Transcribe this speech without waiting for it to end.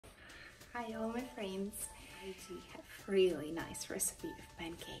Hi all my friends! I have a really nice recipe of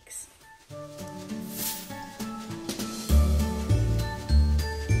pancakes.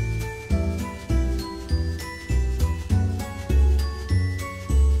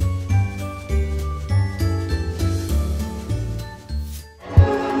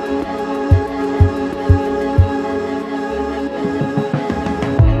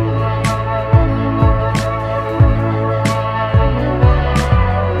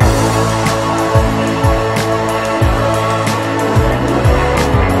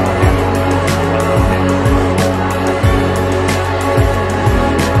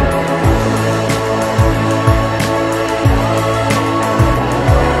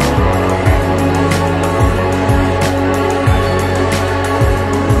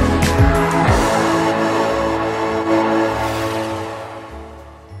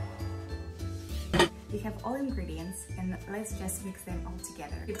 We have all ingredients and let's just mix them all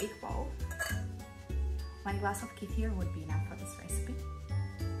together. A big bowl. 1 glass of kefir would be enough for this recipe.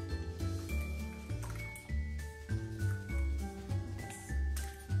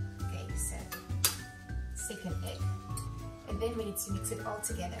 Okay, so second egg. And then we need to mix it all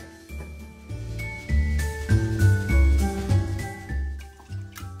together.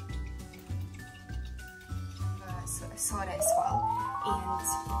 Soda as well.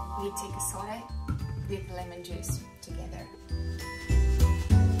 And we take a soda with lemon juice together. And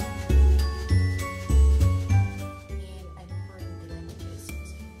I'm pouring the lemon juice.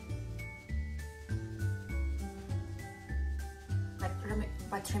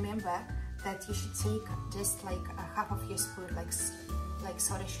 But remember that you should take just like a half of your spoon, like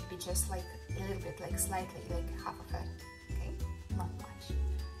soda should be just like a little bit, like slightly, like half of it, okay? Not much.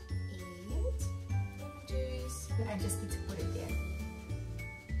 And lemon juice, I just need to put it there.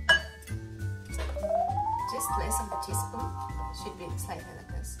 Just less of a teaspoon, should be slightly like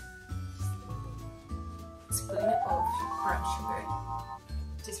this. Spoon of brown sugar.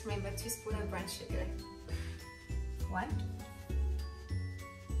 Just remember 2 spoons of brown sugar. 1,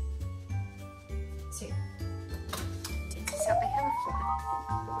 2. So I have a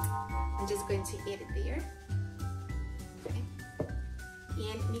flour. I'm just going to add it there. Okay.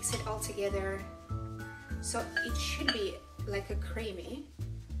 And mix it all together. So it should be like a creamy.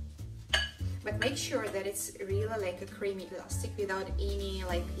 But make sure that it's really like a creamy elastic without any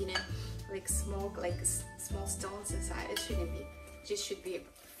like, you know, like small stones inside. It shouldn't be. It just should be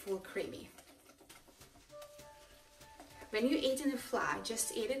full creamy. When you add in the flour,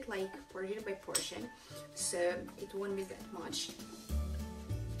 just add it like portion by portion, so it won't be that much.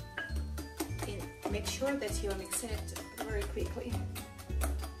 And make sure that you are mixing it very quickly,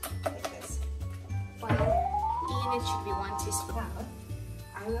 like this. While in it should be 1 teaspoon.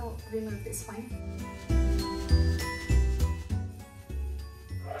 I will remove this one.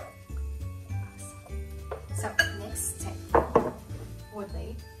 Awesome. So next step would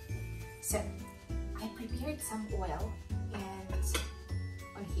be, so I prepared some oil and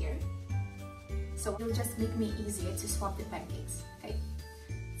on here, so it will just make me easier to swap the pancakes. Okay,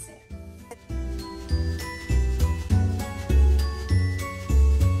 so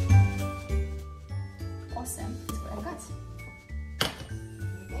awesome. That's what I got.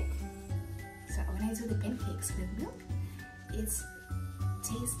 When I do the pancakes with milk, it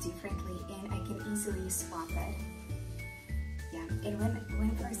tastes differently and I can easily swap it. Yeah, and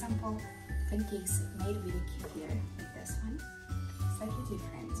when for example pancakes made with a kefir like this one, slightly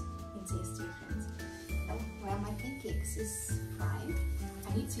different and tastes different. Well, my pancakes is fried.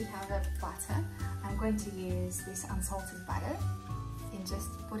 I need to have a butter. I'm going to use this unsalted butter and just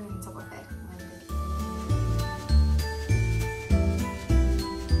put it on top of it.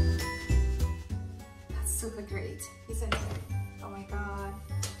 Super great, isn't it? Oh my god,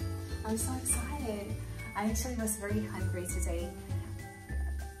 I'm so excited. I actually was very hungry today.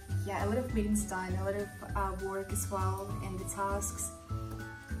 Yeah, a lot of meetings done, a lot of work as well, and the tasks.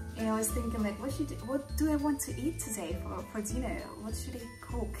 And I was thinking like, what do I want to eat today for dinner? What should I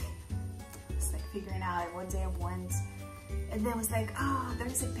cook? I was like figuring out what do I want. And then I was like, oh,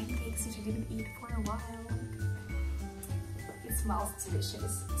 there's a pancakes which I didn't eat for a while. It smells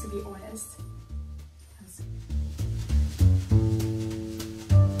delicious, to be honest.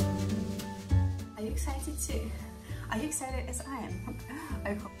 Are you excited too? Are you excited as I am?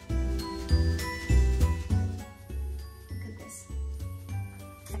 I hope. Look at this.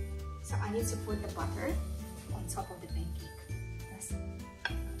 So I need to put the butter on top of the pancake. Yes.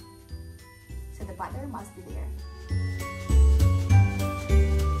 So the butter must be there.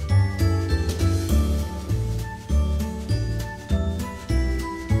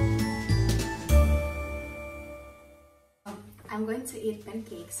 I'm I'm going to eat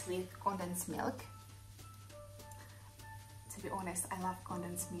pancakes with condensed milk. To be honest, I love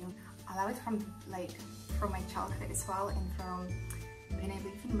condensed milk. I love it from my childhood as well, and from when I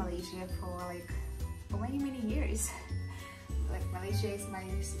lived in Malaysia for many years. Malaysia is my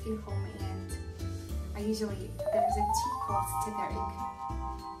second home, and there's a tea called teh tarik,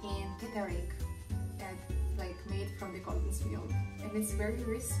 and teh tarik made from the condensed milk, and it's very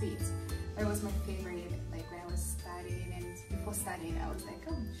sweet. That was my favorite, when I was studying, and before studying I was like,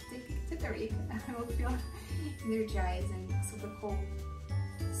 oh, should take teh tarik. I will feel energized and super cool.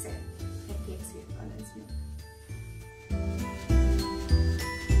 So pancakes with condensed milk.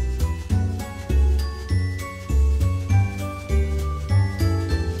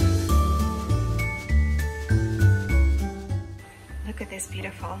 Look at this,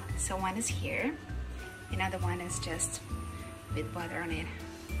 beautiful. So one is here, another one is just with butter on it.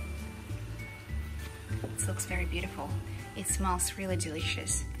 It looks very beautiful. It smells really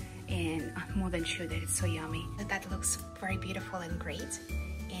delicious, and I'm more than sure that it's so yummy. That looks very beautiful and great.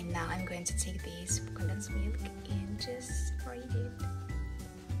 And now I'm going to take this condensed milk and just spread it.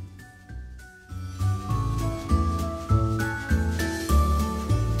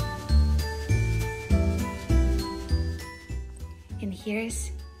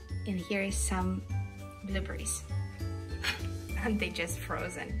 And here is some blueberries. And they just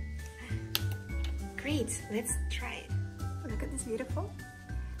frozen. Great, let's try it. Look at this, beautiful.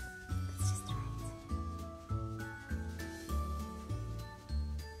 Let's just try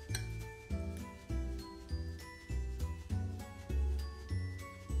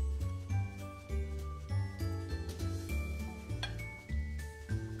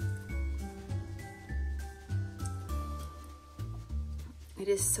it. It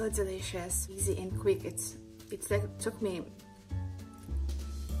is so delicious, easy and quick. It took me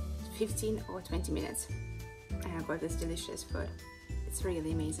 15 or 20 minutes and I got this delicious food. It's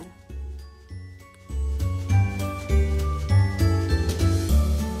really amazing.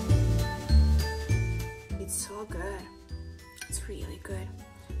 It's so good. It's really good.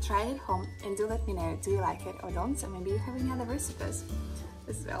 Try it at home and do let me know, do you like it or don't? Or maybe you have any other recipes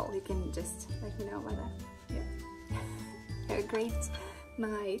as well. You can just let me know about that. Yeah. Have a great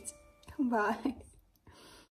night. Bye.